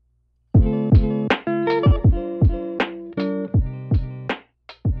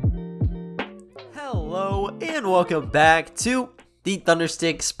welcome back to the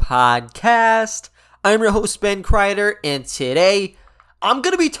Thundersticks podcast. I'm your host, Ben Kreider, and today I'm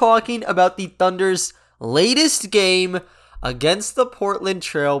going to be talking about the Thunder's latest game against the Portland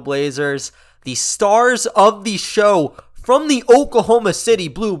Trailblazers, the stars of the show from the Oklahoma City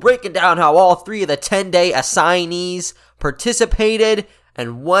Blue, breaking down how all three of the 10-day assignees participated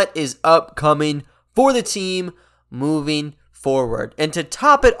and what is upcoming for the team moving forward. And to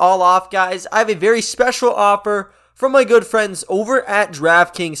top it all off, guys, I have a very special offer from my good friends over at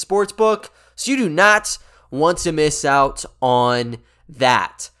DraftKings Sportsbook, so you do not want to miss out on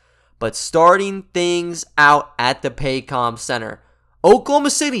that. But starting things out at the Paycom Center, Oklahoma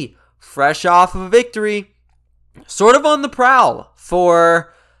City, fresh off of a victory, sort of on the prowl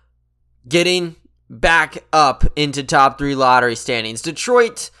for getting back up into top 3 lottery standings.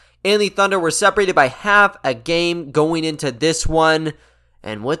 Detroit and the Thunder were separated by half a game going into this one.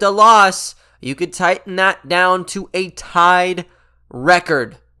 And with a loss, you could tighten that down to a tied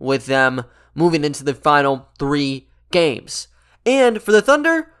record with them moving into the final 3 games. And for the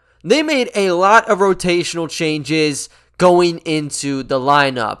Thunder, they made a lot of rotational changes going into the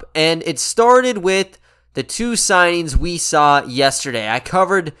lineup. And it started with the 2 signings we saw yesterday. I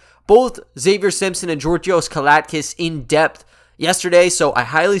covered both Zavier Simpson and Georgios Kalaitzakis in depth yesterday, so I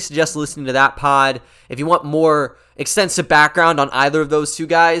highly suggest listening to that pod if you want more extensive background on either of those 2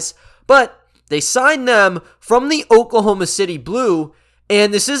 guys. But they signed them from the Oklahoma City Blue,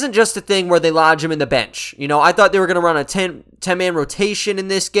 and this isn't just a thing where they lodge them in the bench. You know, I thought they were going to run a 10-man rotation in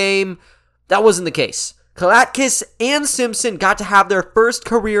this game. That wasn't the case. Kalaitzakis and Simpson got to have their first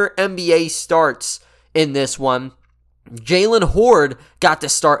career NBA starts in this one. Jaylen Hoard got to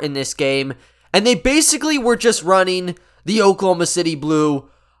start in this game, and they basically were just running the Oklahoma City Blue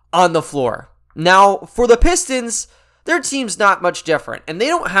on the floor. Now, for the Pistons, their team's not much different, and they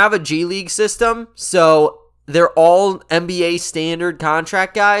don't have a G League system, so they're all NBA standard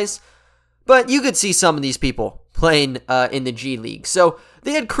contract guys, but you could see some of these people playing in the G League. So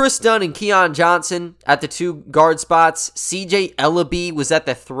they had Chris Dunn and Keon Johnson at the 2 guard spots. CJ Ellaby was at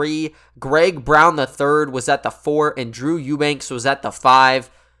the 3. Greg Brown III was at the 4, and Drew Eubanks was at the 5.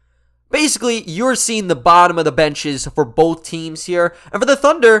 Basically, you're seeing the bottom of the benches for both teams here. And for the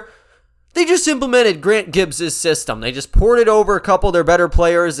Thunder, they just implemented Grant Gibbs' system. They just poured it over a couple of their better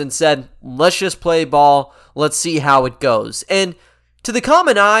players and said, let's just play ball. Let's see how it goes. And to the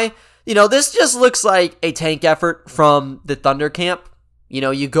common eye, you know, this just looks like a tank effort from the Thunder camp. You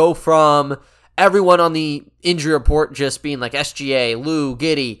know, you go from everyone on the injury report just being like SGA, Lou,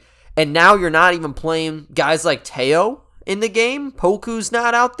 Giddey, and now you're not even playing guys like Teo in the game. Poku's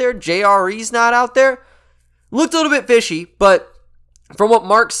not out there. JRE's not out there. Looked a little bit fishy, but from what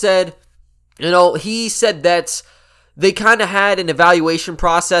Mark said, you know, he said that they kind of had an evaluation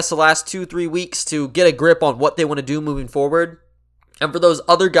process the last 2-3 weeks to get a grip on what they want to do moving forward. And for those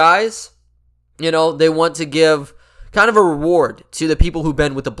other guys, you know, they want to give kind of a reward to the people who've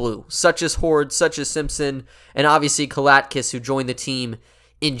been with the Blue, such as Hoard, such as Simpson, and obviously Kalaitzakis, who joined the team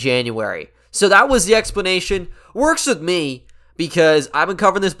in January. So that was the explanation. Works with me because I've been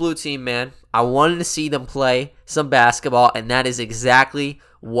covering this Blue team, man. I wanted to see them play some basketball, and that is exactly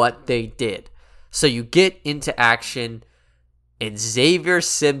what they did. So you get into action, and Zavier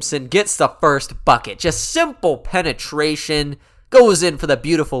Simpson gets the first bucket. Just simple penetration, goes in for the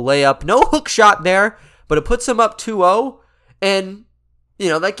beautiful layup. No hook shot there, but it puts him up 2-0, and, you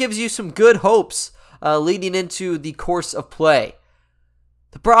know, that gives you some good hopes leading into the course of play.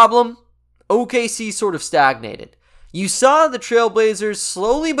 The problem, OKC sort of stagnated. You saw the Trailblazers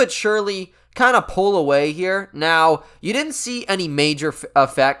slowly but surely kind of pull away here. Now, you didn't see any major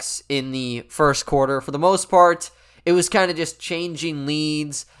effects in the first quarter. For the most part, it was kind of just changing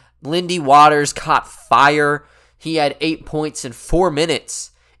leads. Lindy Waters caught fire. He had 8 points in 4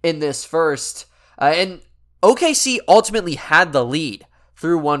 minutes in this first. And OKC ultimately had the lead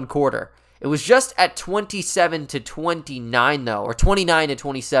through one quarter. It was just at 27-29 though, or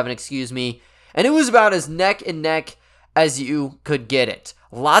 29-27, excuse me. And it was about as neck and neck as you could get it.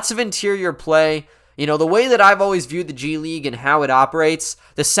 Lots of interior play. You know, the way that I've always viewed the G League and how it operates,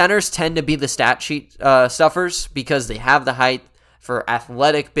 the centers tend to be the stat sheet stuffers because they have the height for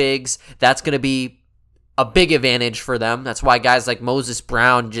athletic bigs. That's going to be a big advantage for them. That's why guys like Moses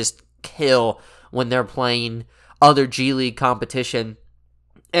Brown just kill when they're playing other G League competition.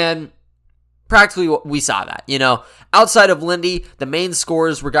 And practically we saw that, you know. Outside of Lindy, the main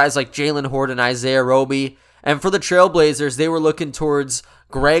scorers were guys like Jaylen Hoard and Isaiah Roby. And for the Trailblazers, they were looking towards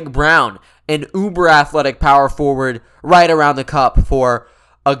Greg Brown, an uber athletic power forward, right around the cup for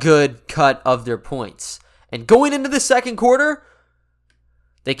a good cut of their points. And going into the second quarter,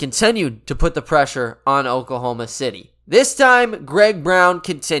 they continued to put the pressure on Oklahoma City. This time, Greg Brown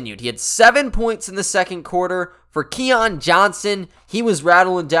continued. He had 7 points in the second quarter. For Keon Johnson, he was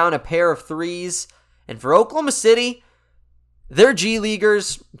rattling down a pair of threes. And for Oklahoma City, their G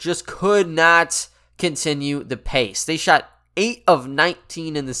Leaguers just could not continue the pace. They shot 8 of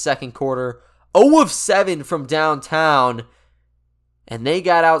 19 in the second quarter, 0 of 7 from downtown, and they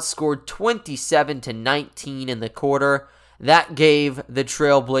got outscored 27-19 in the quarter. That gave the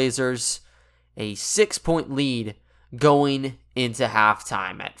Trailblazers a 6-point lead going into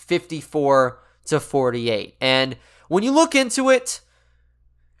halftime at 54-48. And when you look into it,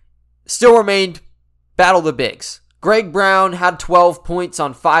 still remained battle of the bigs. Greg Brown had 12 points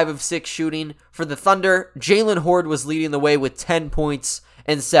on 5 of 6 shooting. For the Thunder, Jaylen Hoard was leading the way with 10 points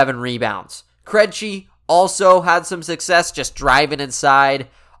and 7 rebounds. Krejci also had some success just driving inside.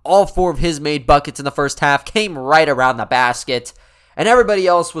 All 4 of his made buckets in the first half came right around the basket. And everybody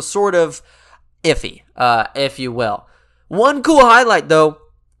else was sort of iffy, if you will. One cool highlight, though,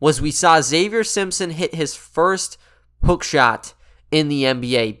 was we saw Zavier Simpson hit his first hook shot in the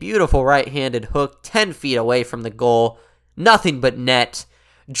NBA. Beautiful right-handed hook, 10 feet away from the goal. Nothing but net.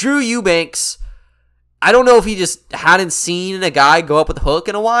 Drew Eubanks, I don't know if he just hadn't seen a guy go up with a hook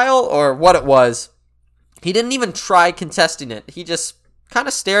in a while or what it was. He didn't even try contesting it. He just kind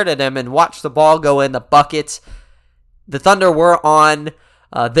of stared at him and watched the ball go in the bucket. The Thunder were on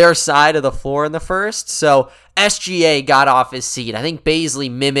their side of the floor in the first, so SGA got off his seat. I think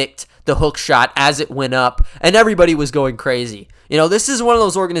Baisley mimicked the hook shot as it went up, and everybody was going crazy. You know, this is one of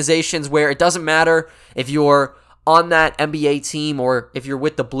those organizations where it doesn't matter if you're on that NBA team or if you're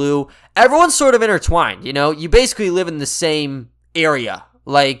with the Blue. Everyone's sort of intertwined, you know? You basically live in the same area.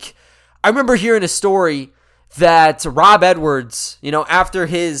 Like, I remember hearing a story that Rob Edwards, you know, after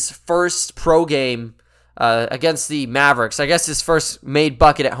his first pro game against the Mavericks, I guess his first made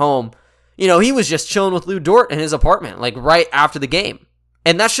bucket at home, you know, he was just chilling with Lou Dort in his apartment, like right after the game.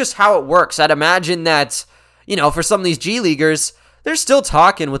 And that's just how it works. I'd imagine that, you know, for some of these G Leaguers, they're still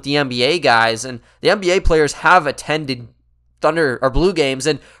talking with the NBA guys, and the NBA players have attended Thunder or Blue games,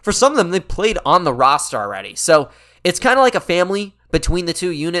 and for some of them, they played on the roster already. So it's kind of like a family between the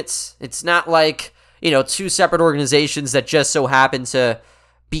two units. It's not like, you know, two separate organizations that just so happen to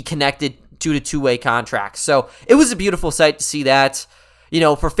be connected due to two-way contracts. So it was a beautiful sight to see that. You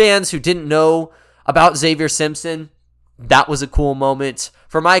know, for fans who didn't know about Zavier Simpson, that was a cool moment.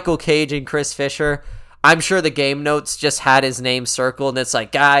 For Michael Cage and Chris Fisher, I'm sure the game notes just had his name circled, and it's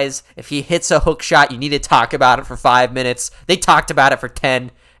like, guys, if he hits a hook shot, you need to talk about it for 5 minutes. They talked about it for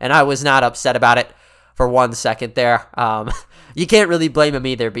 10, and I was not upset about it for 1 second there. You can't really blame him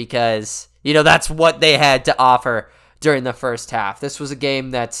either because, you know, that's what they had to offer during the first half. This was a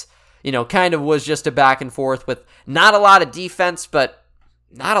game that, you know, kind of was just a back and forth with not a lot of defense, but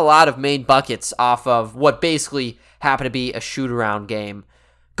not a lot of made buckets off of what basically happened to be a shoot-around game.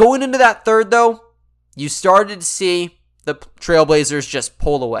 Going into that third, though, you started to see the Trailblazers just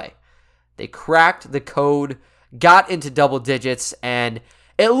pull away. They cracked the code, got into double digits, and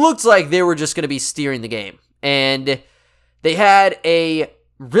it looked like they were just going to be steering the game. And they had a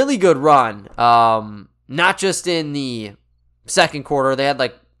really good run, not just in the second quarter. They had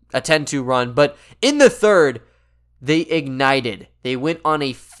like a 10-2 run, but in the third, they ignited. They went on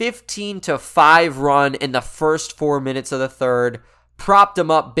a 15-5 run in the first 4 minutes of the third, propped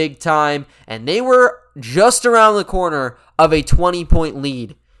them up big time, and they were just around the corner of a 20-point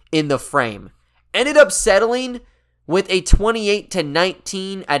lead in the frame. Ended up settling with a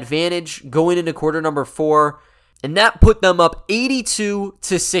 28-19 advantage going into quarter number 4, and that put them up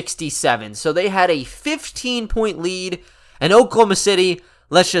 82-67. So they had a 15-point lead, and Oklahoma City,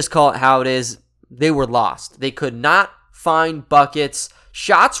 let's just call it how it is, they were lost. They could not find buckets.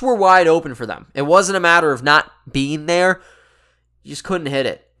 Shots were wide open for them. It wasn't a matter of not being there. You just couldn't hit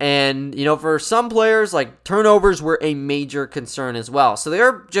it. And, you know, for some players, like, turnovers were a major concern as well. So they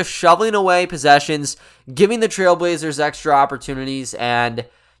were just shoveling away possessions, giving the Trailblazers extra opportunities, and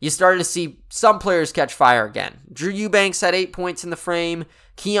you started to see some players catch fire again. Drew Eubanks had 8 points in the frame.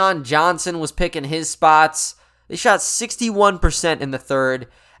 Keon Johnson was picking his spots. They shot 61% in the third.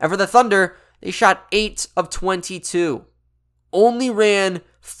 And for the Thunder, they shot 8 of 22. Only ran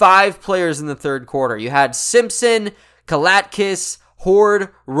 5 players in the third quarter. You had Simpson, Kalaitzakis, Hoard,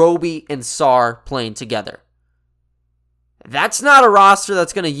 Roby, and Sarr playing together. That's not a roster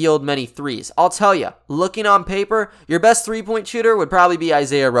that's going to yield many threes. I'll tell you, looking on paper, your best three-point shooter would probably be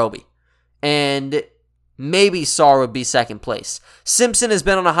Isaiah Roby. And maybe Sarr would be second place. Simpson has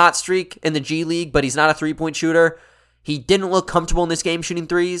been on a hot streak in the G League, but he's not a three-point shooter. He didn't look comfortable in this game shooting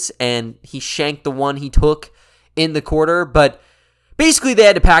threes, and he shanked the one he took in the quarter. But basically they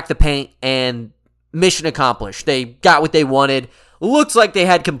had to pack the paint and mission accomplished. They got what they wanted. Looks like they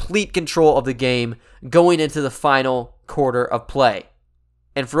had complete control of the game going into the final quarter of play.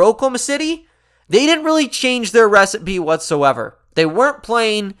 And for Oklahoma City, they didn't really change their recipe whatsoever. They weren't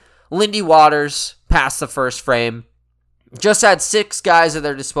playing Lindy Waters past the first frame. Just had 6 guys at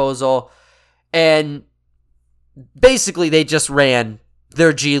their disposal. And basically they just ran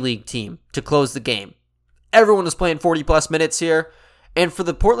their G League team to close the game. Everyone was playing 40 plus minutes here. And for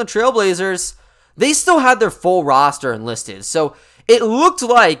the Portland Trailblazers, they still had their full roster enlisted. So it looked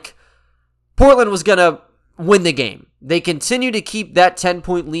like Portland was going to win the game. They continued to keep that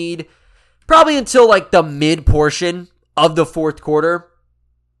 10-point lead probably until like the mid portion of the fourth quarter.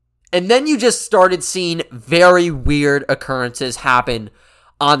 And then you just started seeing very weird occurrences happen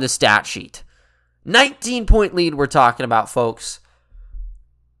on the stat sheet. 19-point lead we're talking about, folks.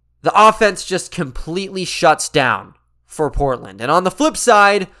 The offense just completely shuts down for Portland. And on the flip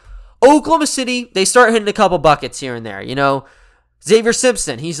side, Oklahoma City, they start hitting a couple buckets here and there. You know, Zavier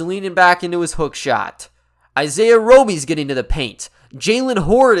Simpson, he's leaning back into his hook shot. Isaiah Roby's getting to the paint. Jaylen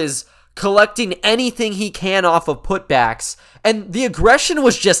Hoard is collecting anything he can off of putbacks. And the aggression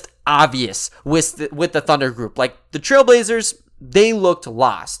was just obvious with the Thunder group. Like, the Trailblazers, they looked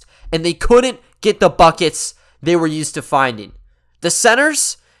lost. And they couldn't get the buckets they were used to finding. The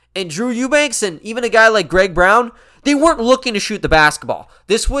centers and Drew Eubanks and even a guy like Greg Brown, they weren't looking to shoot the basketball.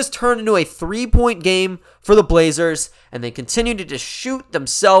 This was turned into a 3-point game for the Blazers, and they continued to just shoot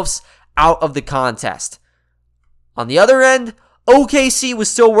themselves out of the contest. On the other end, OKC was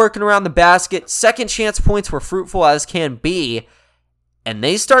still working around the basket. Second chance points were fruitful as can be, and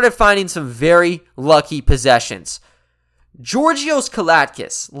they started finding some very lucky possessions. Georgios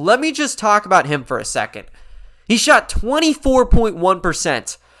Kalaitzakis, let me just talk about him for a second. He shot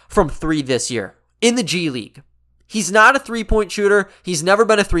 24.1% from 3 this year in the G League. He's not a 3-point shooter. He's never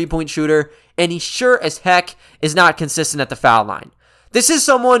been a 3-point shooter. And he sure as heck is not consistent at the foul line. This is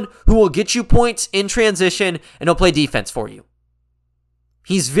someone who will get you points in transition and he'll play defense for you.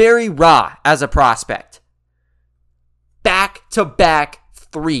 He's very raw as a prospect. Back-to-back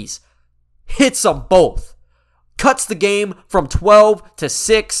threes. Hits them both. Cuts the game from 12 to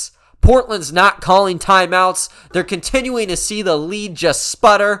 6. Portland's not calling timeouts. They're continuing to see the lead just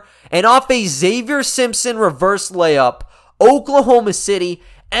sputter. And off a Zavier Simpson reverse layup, Oklahoma City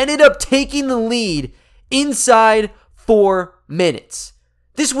ended up taking the lead inside 4 minutes.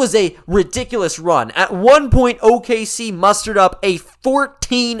 This was a ridiculous run. At one point, OKC mustered up a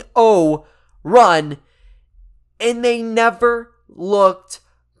 14-0 run, and they never looked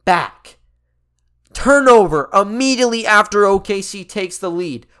back. Turnover immediately after OKC takes the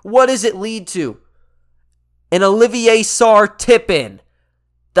lead. What does it lead to? An Olivier Sarr tip-in.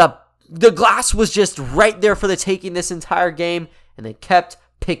 The glass was just right there for the taking this entire game, and they kept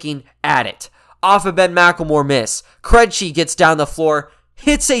picking at it. Off a Ben McLemore miss. Krejci gets down the floor,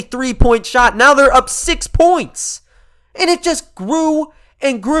 hits a 3-point shot. Now they're up 6 points. And it just grew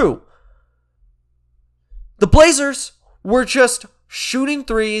and grew. The Blazers were just shooting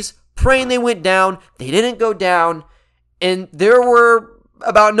threes, praying they went down. They didn't go down. And there were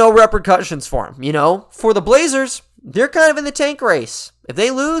about no repercussions for them. You know, for the Blazers, they're kind of in the tank race. If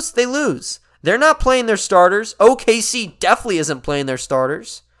they lose, they lose. They're not playing their starters. OKC definitely isn't playing their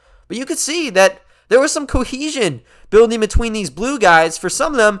starters. But you could see that there was some cohesion building between these blue guys. For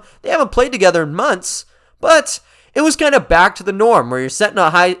some of them, they haven't played together in months. But it was kind of back to the norm where you're setting a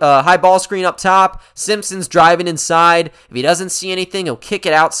high ball screen up top. Simpson's driving inside. If he doesn't see anything, he'll kick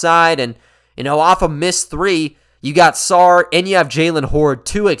it outside. And, you know, off a missed 3, you got Sarr and you have Jaylen Hoard,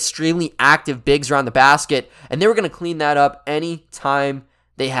 2 extremely active bigs around the basket. And they were going to clean that up any time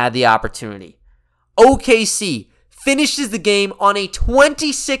they had the opportunity. OKC finishes the game on a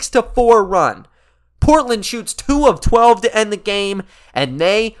 26-4 run. Portland shoots 2 of 12 to end the game, and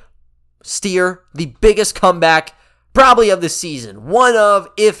they steer the biggest comeback probably of the season. One of,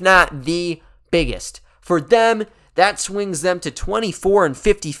 if not the biggest. For them, that swings them to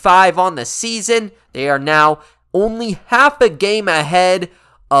 24-55 on the season. They are now only half a game ahead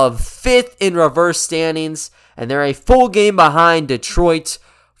of 5th in reverse standings, and they're a full game behind Detroit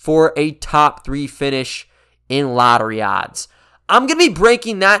for a top 3 finish in lottery odds. I'm going to be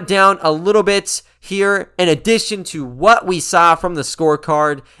breaking that down a little bit here in addition to what we saw from the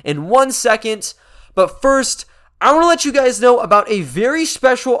scorecard in 1 second. But first, I want to let you guys know about a very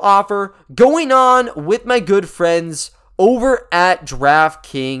special offer going on with my good friends over at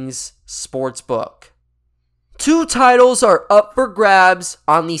DraftKings Sportsbook. 2 titles are up for grabs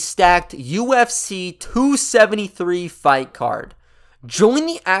on the stacked UFC 273 fight card. Join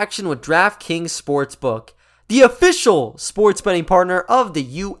the action with DraftKings Sportsbook, the official sports betting partner of the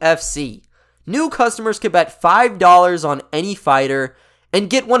UFC. New customers can bet $5 on any fighter and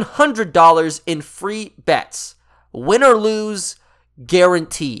get $100 in free bets. Win or lose,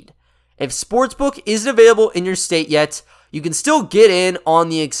 guaranteed. If Sportsbook isn't available in your state yet, you can still get in on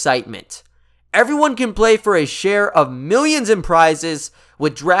the excitement. Everyone can play for a share of millions in prizes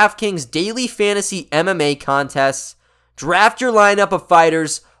with DraftKings daily fantasy MMA contests. Draft your lineup of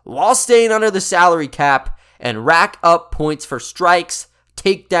fighters while staying under the salary cap and rack up points for strikes,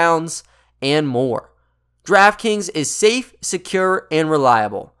 takedowns, and more. DraftKings is safe, secure, and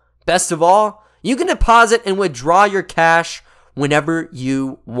reliable. Best of all, you can deposit and withdraw your cash whenever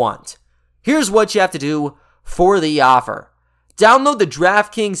you want. Here's what you have to do for the offer. Download the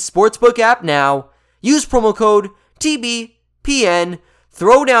DraftKings Sportsbook app now, use promo code TBPN,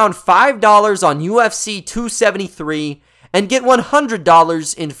 throw down $5 on UFC 273, and get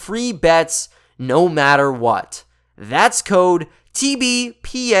 $100 in free bets no matter what. That's code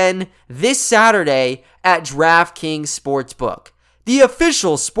TBPN this Saturday at DraftKings Sportsbook, the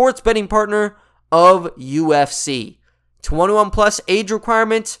official sports betting partner of UFC. 21 plus age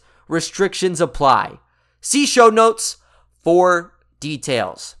requirement, restrictions apply. See show notes for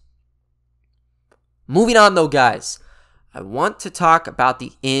details. Moving on though, guys, I want to talk about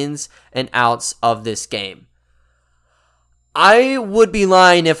the ins and outs of this game. I would be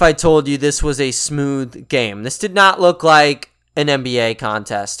lying if I told you this was a smooth game. This did not look like an NBA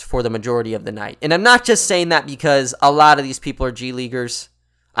contest for the majority of the night. And I'm not just saying that because a lot of these people are G Leaguers.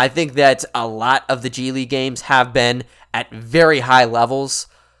 I think that a lot of the G League games have been at very high levels.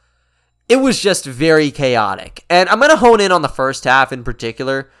 It was just very chaotic. And I'm going to hone in on the first half in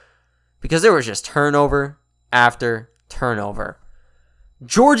particular because there was just turnover after turnover.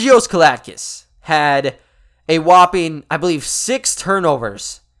 Georgios Kalaitzakis had a whopping, I believe, 6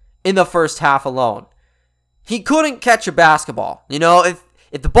 turnovers in the first half alone. He couldn't catch a basketball. You know,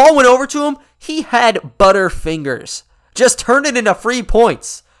 if the ball went over to him, he had butter fingers. Just turned it into free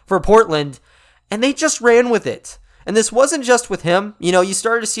points for Portland, and they just ran with it. And this wasn't just with him. You know, you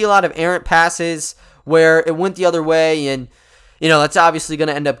started to see a lot of errant passes where it went the other way, and, you know, that's obviously going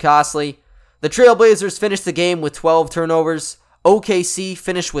to end up costly. The Trailblazers finished the game with 12 turnovers. OKC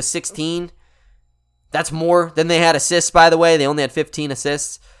finished with 16. That's more than they had assists, by the way. They only had 15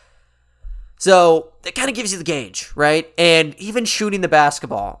 assists. So that kind of gives you the gauge, right? And even shooting the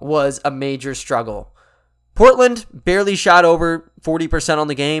basketball was a major struggle. Portland barely shot over 40% on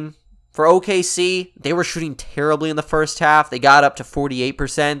the game. For OKC, they were shooting terribly in the first half. They got up to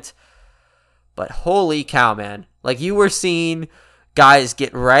 48%. But holy cow, man. Like, you were seeing guys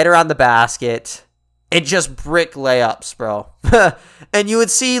get right around the basket and just brick layups, bro. And you would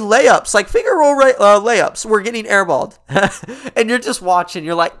see layups, like finger roll layups, were getting airballed. And you're just watching.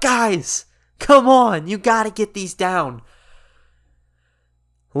 You're like, guys, come on. You got to get these down.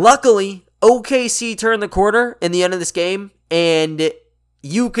 Luckily, OKC turned the corner in the end of this game, and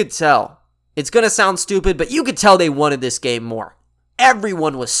you could tell. It's going to sound stupid, but you could tell they wanted this game more.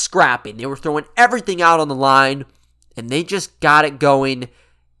 Everyone was scrapping. They were throwing everything out on the line, and they just got it going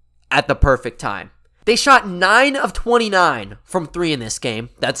at the perfect time. They shot 9 of 29 from 3 in this game.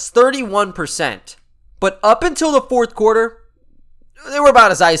 That's 31%. But up until the fourth quarter, they were about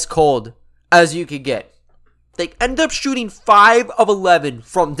as ice cold as you could get. They ended up shooting 5 of 11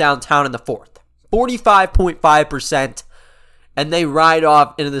 from downtown in the fourth. 45.5%. And they ride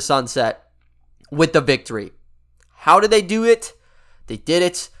off into the sunset with the victory. How did they do it? They did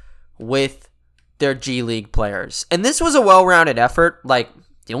it with their G League players. And this was a well-rounded effort. Like,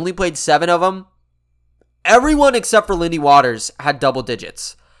 they only played 7 of them. Everyone except for Lindy Waters had double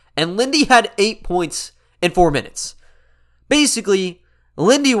digits. And Lindy had 8 points in 4 minutes. Basically,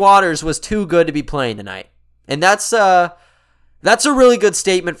 Lindy Waters was too good to be playing tonight. And that's a really good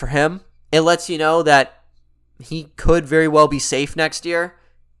statement for him. It lets you know that he could very well be safe next year.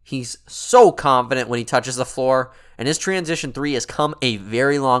 He's so confident when he touches the floor. And his transition 3 has come a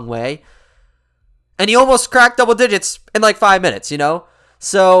very long way. And he almost cracked double digits in like 5 minutes, you know?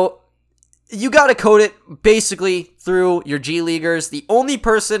 So you got to code it basically through your G Leaguers. The only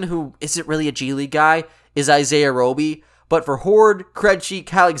person who isn't really a G League guy is Isaiah Roby. But for Hoard, Krejci,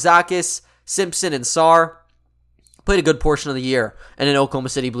 Kalaitzakis, Simpson, and Sarr, played a good portion of the year in an Oklahoma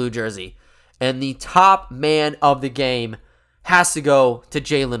City Blue jersey. And the top man of the game has to go to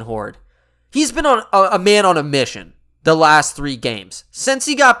Jaylen Hoard. He's been on a man on a mission the last 3 games. Since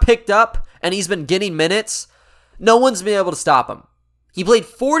he got picked up and he's been getting minutes, no one's been able to stop him. He played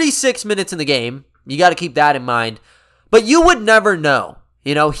 46 minutes in the game. You got to keep that in mind. But you would never know.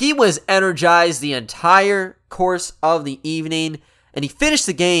 You know, he was energized the entire course of the evening, and he finished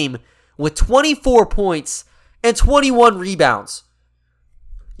the game with 24 points, and 21 rebounds.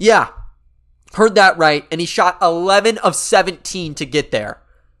 Yeah, heard that right. And he shot 11 of 17 to get there.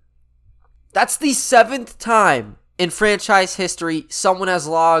 That's the 7th time in franchise history someone has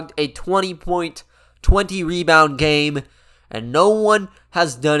logged a 20-point, 20-rebound game, and no one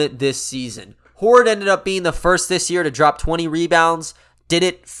has done it this season. Hoard ended up being the first this year to drop 20 rebounds, did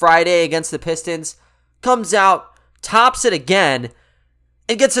it Friday against the Pistons, comes out, tops it again,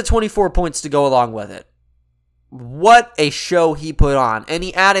 and gets the 24 points to go along with it. What a show he put on. And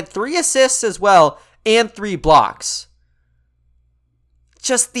he added 3 assists as well and 3 blocks.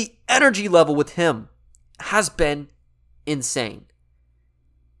 Just the energy level with him has been insane.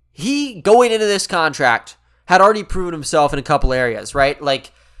 He, going into this contract, had already proven himself in a couple areas, right?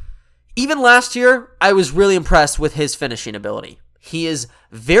 Like, even last year, I was really impressed with his finishing ability. He is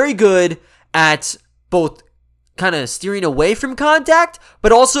very good at both kind of steering away from contact,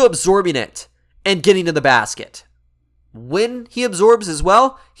 but also absorbing it and getting to the basket. When he absorbs as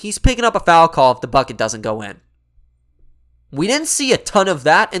well, he's picking up a foul call if the bucket doesn't go in. We didn't see a ton of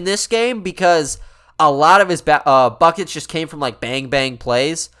that in this game because a lot of his buckets just came from like bang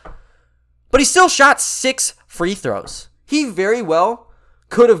plays. But he still shot 6 free throws. He very well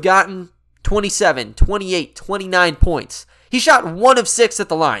could have gotten 27, 28, 29 points. He shot 1 of 6 at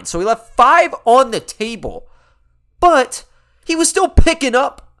the line, so he left 5 on the table. But he was still picking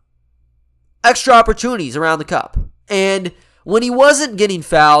up extra opportunities around the cup. And when he wasn't getting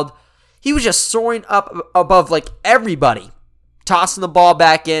fouled, he was just soaring up above like everybody, tossing the ball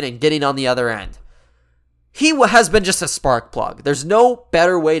back in and getting on the other end. He has been just a spark plug. There's no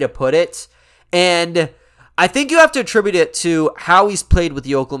better way to put it. And I think you have to attribute it to how he's played with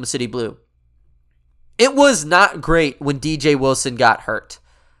the Oklahoma City Blue. It was not great when DJ Wilson got hurt.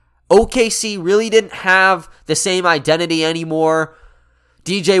 OKC really didn't have the same identity anymore.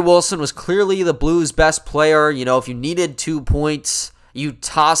 DJ Wilson was clearly the Blues' best player. You know, if you needed 2 points, you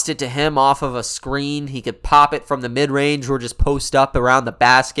tossed it to him off of a screen. He could pop it from the mid-range or just post up around the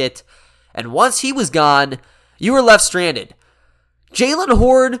basket. And once he was gone, you were left stranded. Jaylen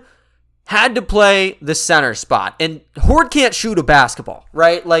Hoard had to play the center spot. And Hoard can't shoot a basketball,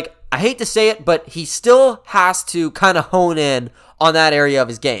 right? Like, I hate to say it, but he still has to kind of hone in on that area of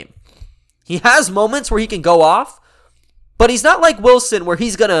his game. He has moments where he can go off, but he's not like Wilson where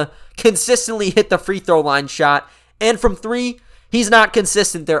he's going to consistently hit the free throw line shot. And from 3, he's not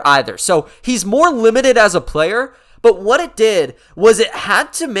consistent there either. So he's more limited as a player, but what it did was it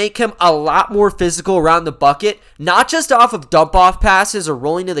had to make him a lot more physical around the bucket, not just off of dump-off passes or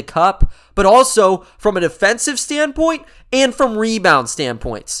rolling to the cup, but also from a defensive standpoint and from rebound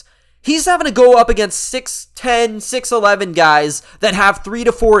standpoints. He's having to go up against 6'10", 6'11 guys that have 3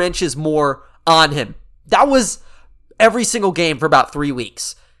 to 4 inches more on him. That was every single game for about 3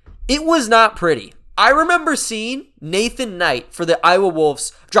 weeks. It was not pretty. I remember seeing Nathan Knight for the Iowa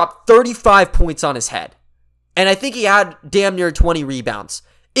Wolves drop 35 points on his head. And I think he had damn near 20 rebounds.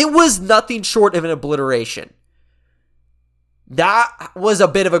 It was nothing short of an obliteration. That was a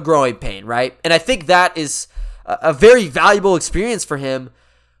bit of a growing pain, right? And I think that is a very valuable experience for him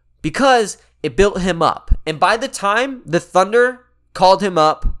because it built him up. And by the time the Thunder called him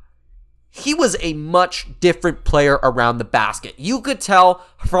up, he was a much different player around the basket. You could tell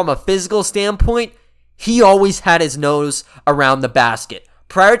from a physical standpoint, he always had his nose around the basket.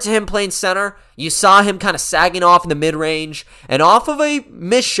 Prior to him playing center, you saw him kind of sagging off in the mid-range, and off of a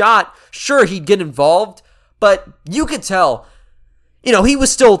missed shot, sure, he'd get involved, but you could tell, he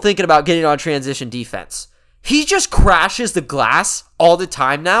was still thinking about getting on transition defense. He just crashes the glass all the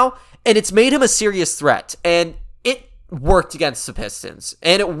time now, and it's made him a serious threat, and it worked against the Pistons,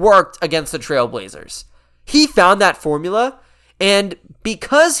 and it worked against the Trailblazers. He found that formula, and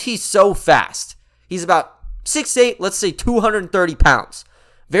because he's so fast, he's about 6'8", let's say 230 pounds.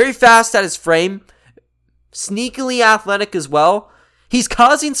 Very fast at his frame, sneakily athletic as well. He's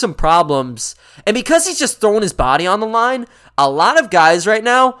causing some problems, and because he's just throwing his body on the line, a lot of guys right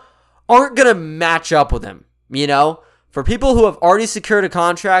now aren't going to match up with him, For people who have already secured a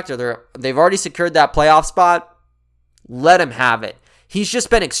contract or they've already secured that playoff spot, let him have it. He's just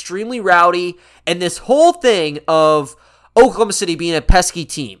been extremely rowdy, and this whole thing of Oklahoma City being a pesky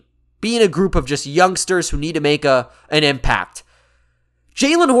team, being a group of just youngsters who need to make an impact.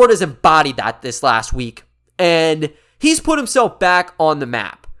 Jaylen Hoard has embodied that this last week, and he's put himself back on the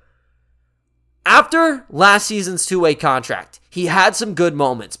map. After last season's two-way contract, he had some good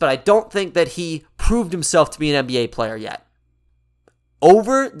moments, but I don't think that he proved himself to be an NBA player yet.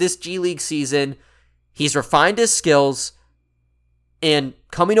 Over this G League season, he's refined his skills, and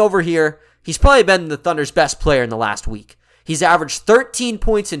coming over here, he's probably been the Thunder's best player in the last week. He's averaged 13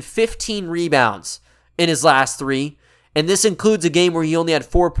 points and 15 rebounds in his last 3. And this includes a game where he only had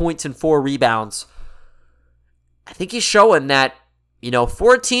 4 points and 4 rebounds. I think he's showing that,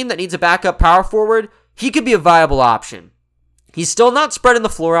 for a team that needs a backup power forward, he could be a viable option. He's still not spreading the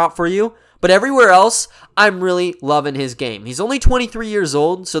floor out for you, but everywhere else, I'm really loving his game. He's only 23 years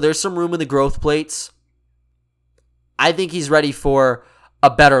old, so there's some room in the growth plates. I think he's ready for a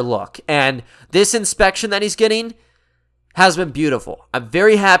better look. And this inspection that he's getting has been beautiful. I'm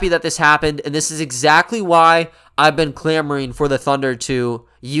very happy that this happened, and this is exactly why I've been clamoring for the Thunder to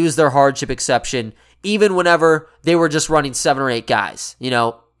use their hardship exception, even whenever they were just running 7 or 8 guys.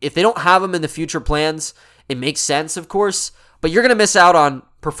 If they don't have them in the future plans, it makes sense, of course, but you're going to miss out on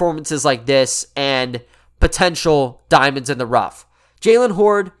performances like this and potential diamonds in the rough. Jaylen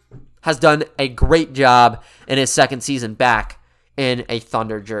Hoard has done a great job in his second season back in a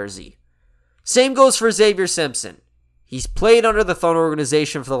Thunder jersey. Same goes for Zavier Simpson. He's played under the Thunder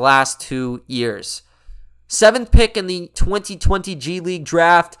organization for the last 2 years. 7th pick in the 2020 G League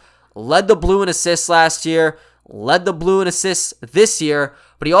draft, led the Blue in assists last year, led the Blue in assists this year,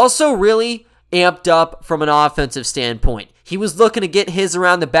 but he also really amped up from an offensive standpoint. He was looking to get his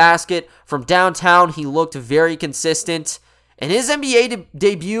around the basket. From downtown, he looked very consistent. In his NBA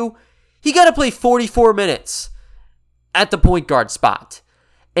debut, he got to play 44 minutes at the point guard spot.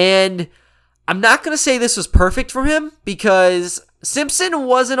 And I'm not going to say this was perfect for him because Simpson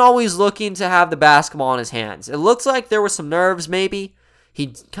wasn't always looking to have the basketball in his hands. It looks like there were some nerves maybe.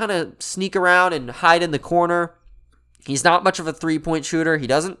 He'd kind of sneak around and hide in the corner. He's not much of a three-point shooter. He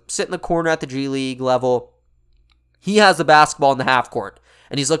doesn't sit in the corner at the G League level. He has the basketball in the half court,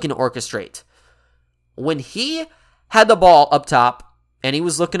 and he's looking to orchestrate. When he had the ball up top, and he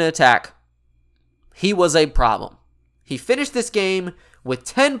was looking to attack, he was a problem. He finished this game with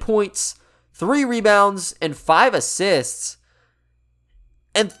 10 points, 3 rebounds, and 5 assists.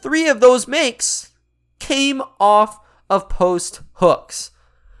 And 3 of those makes came off of post hooks.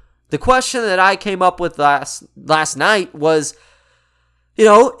 The question that I came up with last night was,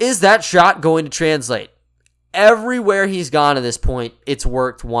 is that shot going to translate? Everywhere he's gone to this point, it's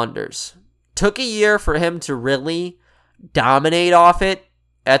worked wonders. Took a year for him to really dominate off it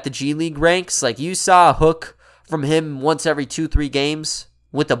at the G League ranks. Like you saw a hook from him once every 2-3 games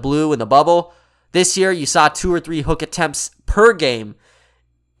with the Blue and the bubble. This year, you saw 2 or 3 hook attempts per game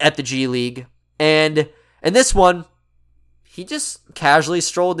at the G League. And in this one, he just casually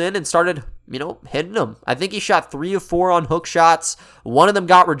strolled in and started, hitting them. I think he shot 3 of 4 on hook shots. One of them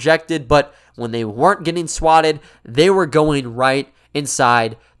got rejected, but when they weren't getting swatted, they were going right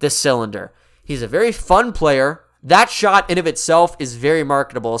inside the cylinder. He's a very fun player. That shot in of itself is very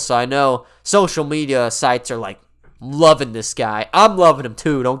marketable, so I know social media sites are like loving this guy. I'm loving him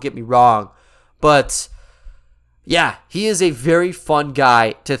too, don't get me wrong. But yeah, he is a very fun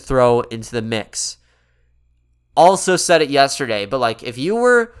guy to throw into the mix. Also said it yesterday, but if you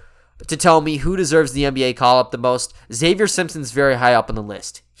were to tell me who deserves the NBA call-up the most, Zavier Simpson's very high up on the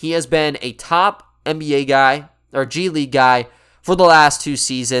list. He has been a top NBA guy, or G League guy, for the last 2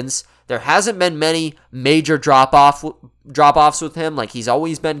 seasons. There hasn't been many major drop-offs with him. He's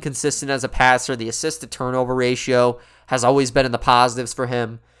always been consistent as a passer. The assist-to-turnover ratio has always been in the positives for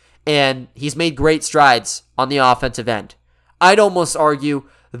him. And he's made great strides on the offensive end. I'd almost argue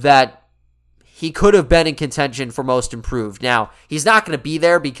that he could have been in contention for most improved. Now, he's not going to be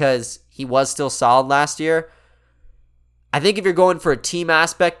there because he was still solid last year. I think if you're going for a team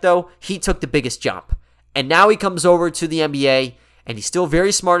aspect, though, he took the biggest jump. And now he comes over to the NBA, and he's still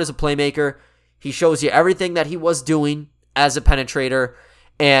very smart as a playmaker. He shows you everything that he was doing as a penetrator,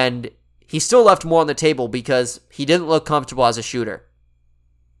 and he still left more on the table because he didn't look comfortable as a shooter.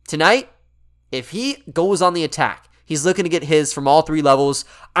 Tonight, if he goes on the attack, he's looking to get his from all 3 levels.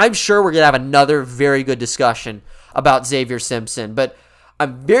 I'm sure we're going to have another very good discussion about Zavier Simpson, but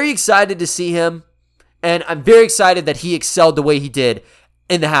I'm very excited to see him, and I'm very excited that he excelled the way he did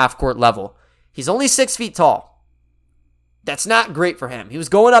in the half-court level. He's only 6 feet tall. That's not great for him. He was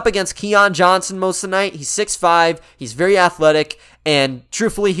going up against Keon Johnson most of the night. He's 6'5", he's very athletic, and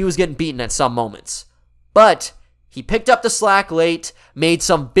truthfully, he was getting beaten at some moments. But he picked up the slack late, made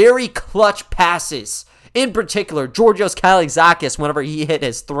some very clutch passes. In particular, Georgios Kalaitzakis whenever he hit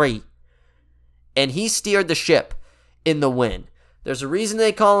his 3. And he steered the ship in the win. There's a reason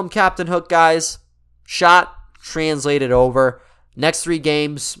they call him Captain Hook, guys. Shot translated over. Next 3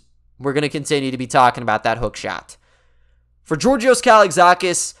 games, we're going to continue to be talking about that hook shot. For Georgios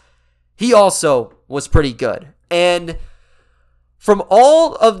Kalaitzakis, he also was pretty good. And from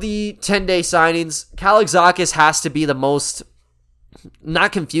all of the 10-day signings, Kalaitzakis has to be the most,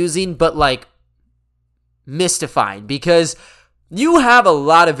 not confusing, but mystifying, because You have a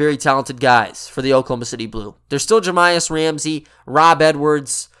lot of very talented guys for the Oklahoma City Blue. There's still Jamias Ramsey, Rob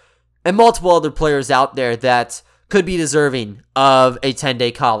Edwards, and multiple other players out there that could be deserving of a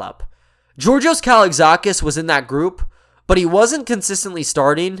 10-day call-up. Georgios Kalaitzakis was in that group, but he wasn't consistently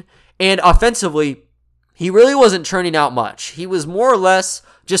starting, and offensively, he really wasn't churning out much. He was more or less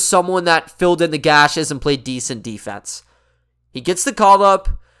just someone that filled in the gashes and played decent defense. He gets the call-up,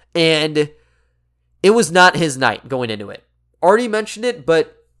 and it was not his night going into it. Already mentioned it,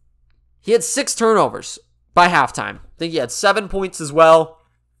 but he had 6 turnovers by halftime. I think he had 7 points as well.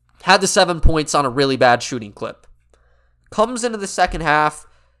 Had the 7 points on a really bad shooting clip. Comes into the second half,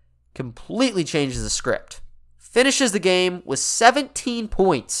 completely changes the script. Finishes the game with 17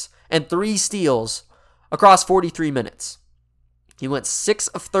 points and 3 steals across 43 minutes. He went 6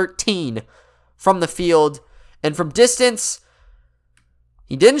 of 13 from the field, and from distance,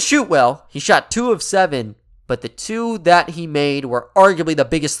 he didn't shoot well. He shot 2 of 7, but the 2 that he made were arguably the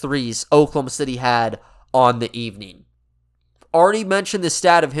biggest threes Oklahoma City had on the evening. Already mentioned the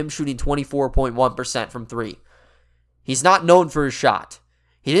stat of him shooting 24.1% from 3. He's not known for his shot.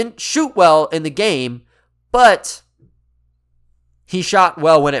 He didn't shoot well in the game, but he shot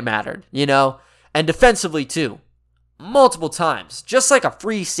well when it mattered, And defensively too. Multiple times. Just like a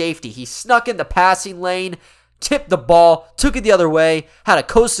free safety. He snuck in the passing lane, tipped the ball, took it the other way, had a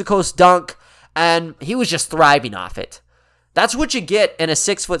coast-to-coast dunk, and he was just thriving off it. That's what you get in a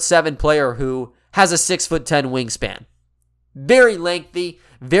 6'7" player who has a 6'10" wingspan. Very lengthy,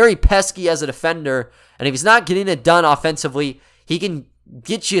 very pesky as a defender, and if he's not getting it done offensively, he can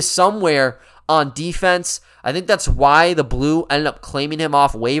get you somewhere on defense. I think that's why the Blue ended up claiming him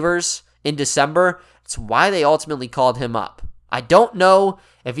off waivers in December. It's why they ultimately called him up. I don't know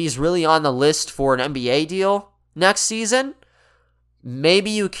if he's really on the list for an NBA deal next season. Maybe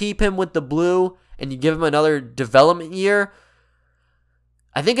you keep him with the Blue and you give him another development year.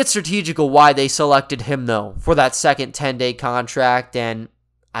 I think it's strategical why they selected him, though, for that second 10-day contract, and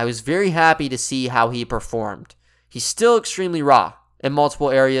I was very happy to see how he performed. He's still extremely raw in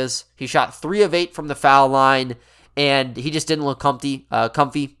multiple areas. He shot 3 of 8 from the foul line, and he just didn't look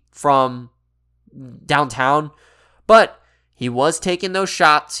comfy from downtown. But he was taking those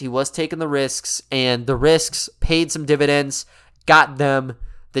shots. He was taking the risks, and the risks paid some dividends, got them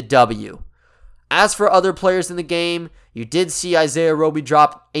the W. As for other players in the game, you did see Isaiah Roby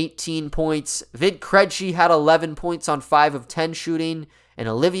drop 18 points. Vid Krejci had 11 points on 5 of 10 shooting, and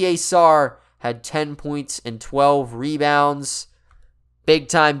Olivier Sarr had 10 points and 12 rebounds. Big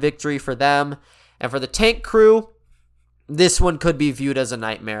time victory for them. And for the Tank Crew, this one could be viewed as a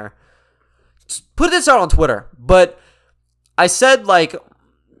nightmare. Put this out on Twitter, but I said,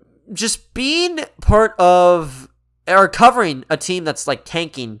 just being part of or covering a team that's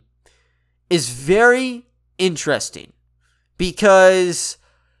tanking is very interesting, because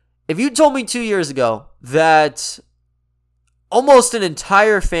if you told me 2 years ago that almost an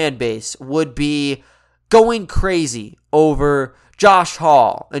entire fan base would be going crazy over Josh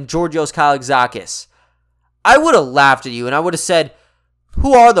Hall and Georgios Kalaitzakis, I would have laughed at you and I would have said,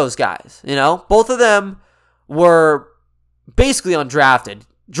 who are those guys? Both of them were basically undrafted.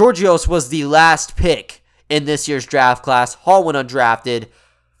 Georgios was the last pick in this year's draft class. Hall went undrafted.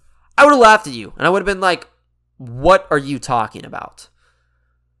 I would have laughed at you and I would have been like, what are you talking about?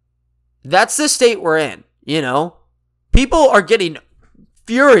 That's the state we're in, People are getting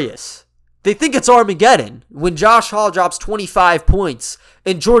furious. They think it's Armageddon when Josh Hall drops 25 points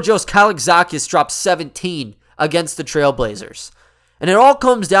and Georgios Kalaitzakis drops 17 against the Trailblazers. And it all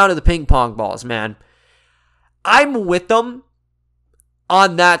comes down to the ping pong balls, man. I'm with them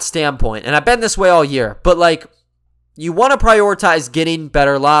on that standpoint, and I've been this way all year, but you want to prioritize getting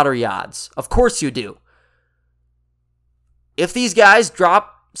better lottery odds. Of course you do. If these guys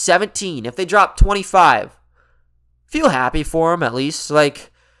drop 17, if they drop 25, feel happy for them at least.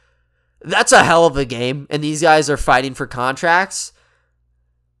 That's a hell of a game, and these guys are fighting for contracts.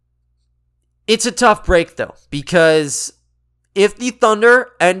 It's a tough break, though, because if the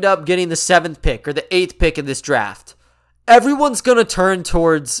Thunder end up getting the 7th pick or the 8th pick in this draft, everyone's going to turn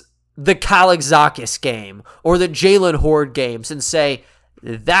towards the Kalaitzakis game or the Jaylen Hoard games and say,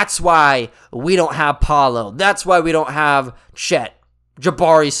 that's why we don't have Paulo. That's why we don't have Chet,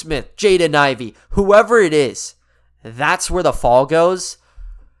 Jabari Smith, Jaden Ivey, whoever it is. That's where the fall goes.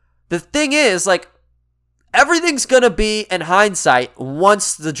 The thing is, everything's going to be in hindsight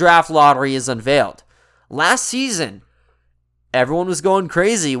once the draft lottery is unveiled. Last season, everyone was going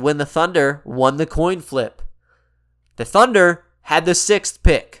crazy when the Thunder won the coin flip. The Thunder had the 6th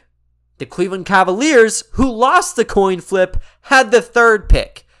pick. The Cleveland Cavaliers, who lost the coin flip, had the 3rd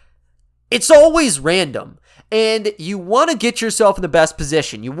pick. It's always random. and you want to get yourself in the best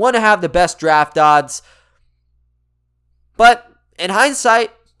position. You want to have the best draft odds. But in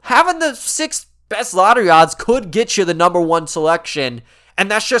hindsight, having the 6th best lottery odds could get you the number 1 selection,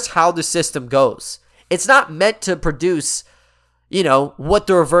 and that's just how the system goes. It's not meant to produce, what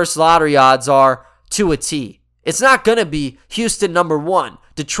the reverse lottery odds are to a T. It's not going to be Houston number 1,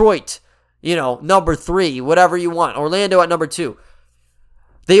 Detroit, number 3, whatever you want, Orlando at number 2.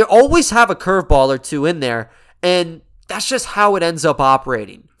 They always have a curveball or two in there, and that's just how it ends up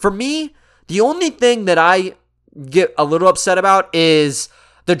operating. For me, the only thing that I get a little upset about is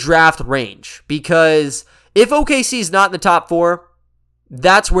the draft range, because if OKC is not in the top 4,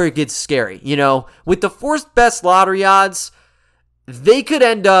 that's where it gets scary. With the 4th best lottery odds, they could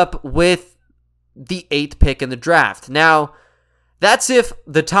end up with the 8th pick in the draft. Now, that's if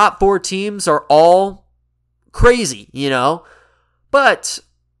the top 4 teams are all crazy, but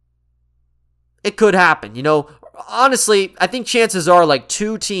it could happen. Honestly, I think chances are like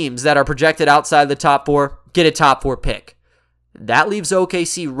 2 teams that are projected outside the top 4 get a top 4 pick. That leaves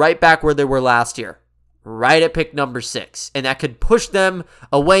OKC right back where they were last year, right at pick number 6. And that could push them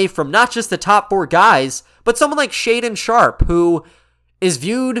away from not just the top 4 guys, but someone like Shaedon Sharpe, who is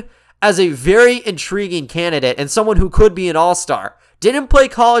viewed as a very intriguing candidate and someone who could be an all-star. Didn't play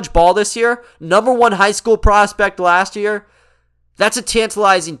college ball this year, number 1 high school prospect last year. That's a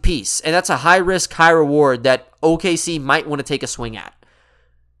tantalizing piece, and that's a high risk, high reward that OKC might want to take a swing at.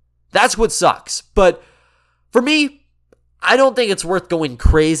 That's what sucks. But for me, I don't think it's worth going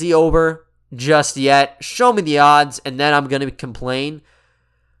crazy over just yet. Show me the odds, and then I'm going to complain.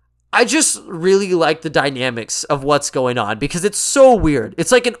 I just really like the dynamics of what's going on because it's so weird.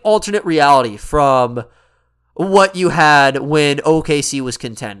 It's like an alternate reality from what you had when OKC was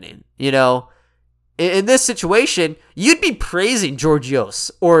contending, In this situation, you'd be praising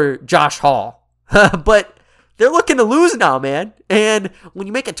Georgios or Josh Hall, but they're looking to lose now, man. And when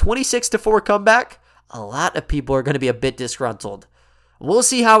you make a 26-4 comeback, a lot of people are going to be a bit disgruntled. We'll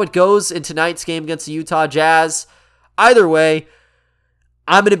see how it goes in tonight's game against the Utah Jazz. Either way,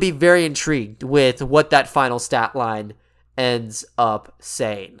 I'm going to be very intrigued with what that final stat line ends up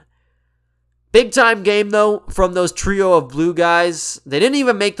saying. Big time game, though, from those trio of blue guys. They didn't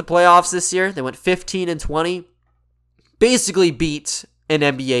even make the playoffs this year. They went 15-20. Basically beat an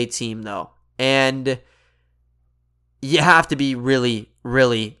NBA team, though. And you have to be really,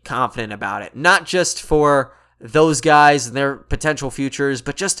 really confident about it. Not just for those guys and their potential futures,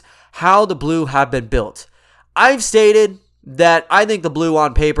 but just how the Blue have been built. I've stated that I think the Blue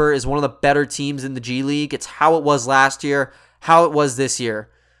on paper is one of the better teams in the G League. It's how it was last year, how it was this year.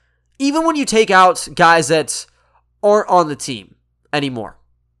 Even when you take out guys that aren't on the team anymore.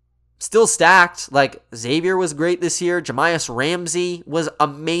 Still stacked, like Zavier was great this year. Jamias Ramsey was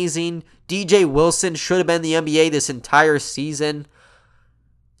amazing. DJ Wilson should have been the NBA this entire season.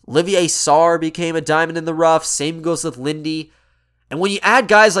 Olivier Sarr became a diamond in the rough. Same goes with Lindy. And when you add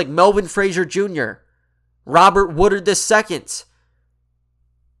guys like Melvin Frazier Jr., Robert Woodard II,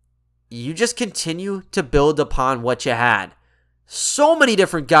 you just continue to build upon what you had. So many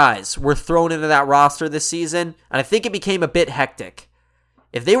different guys were thrown into that roster this season, and I think it became a bit hectic.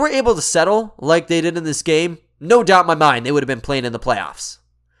 If they were able to settle like they did in this game, no doubt in my mind they would have been playing in the playoffs.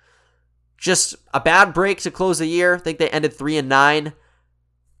 Just a bad break to close the year. I think they ended 3-9.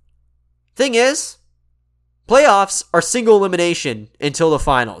 Thing is, playoffs are single elimination until the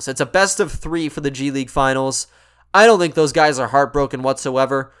finals. It's a best of 3 for the G League finals. I don't think those guys are heartbroken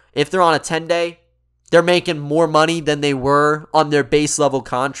whatsoever. If they're on a 10-day, they're making more money than they were on their base level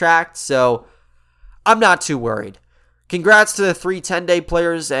contract. So I'm not too worried. Congrats to the 3 10-day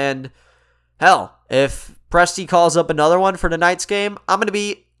players. And hell, if Presti calls up another one for tonight's game, I'm going to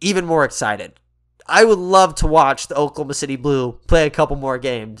be even more excited. I would love to watch the Oklahoma City Blue play a couple more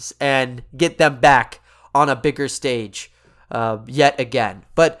games and get them back on a bigger stage yet again.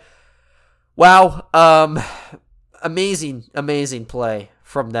 But wow, amazing play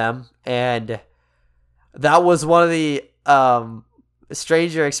from them. And that was one of the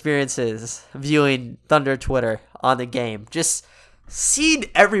stranger experiences viewing Thunder Twitter on the game. Just seeing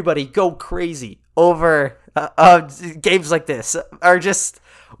everybody go crazy over games like this are just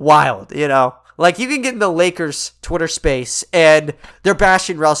wild, Like, you can get in the Lakers Twitter space, and they're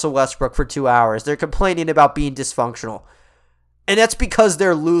bashing Russell Westbrook for 2 hours. They're complaining about being dysfunctional. And that's because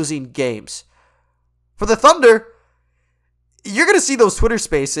they're losing games. For the Thunder, you're going to see those Twitter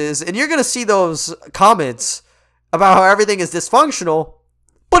spaces, and you're going to see those comments about how everything is dysfunctional,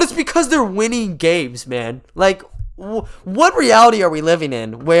 but it's because they're winning games, man. Like, what reality are we living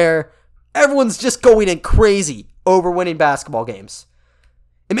in where everyone's just going in crazy over winning basketball games?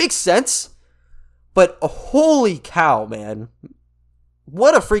 It makes sense But holy cow, man.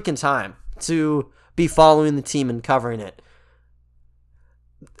 What a freaking time to be following the team and covering it.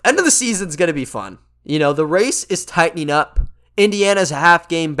 End of the season's going to be fun. The race is tightening up. Indiana's a half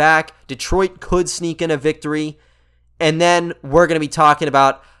game back. Detroit could sneak in a victory. And then we're going to be talking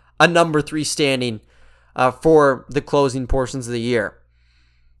about a number 3 standing for the closing portions of the year.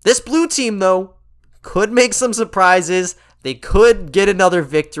 This blue team, though, could make some surprises. They could get another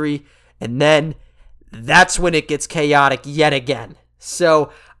victory. And then that's when it gets chaotic yet again.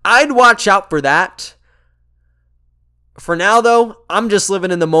 So I'd watch out for that. For now, though, I'm just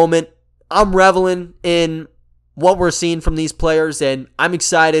living in the moment. I'm reveling in what we're seeing from these players, and I'm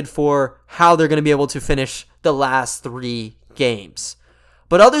excited for how they're going to be able to finish the last 3 games.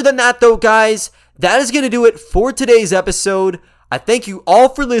 But other than that, though, guys, that is going to do it for today's episode. I thank you all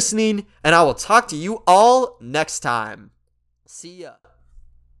for listening, and I will talk to you all next time. See ya.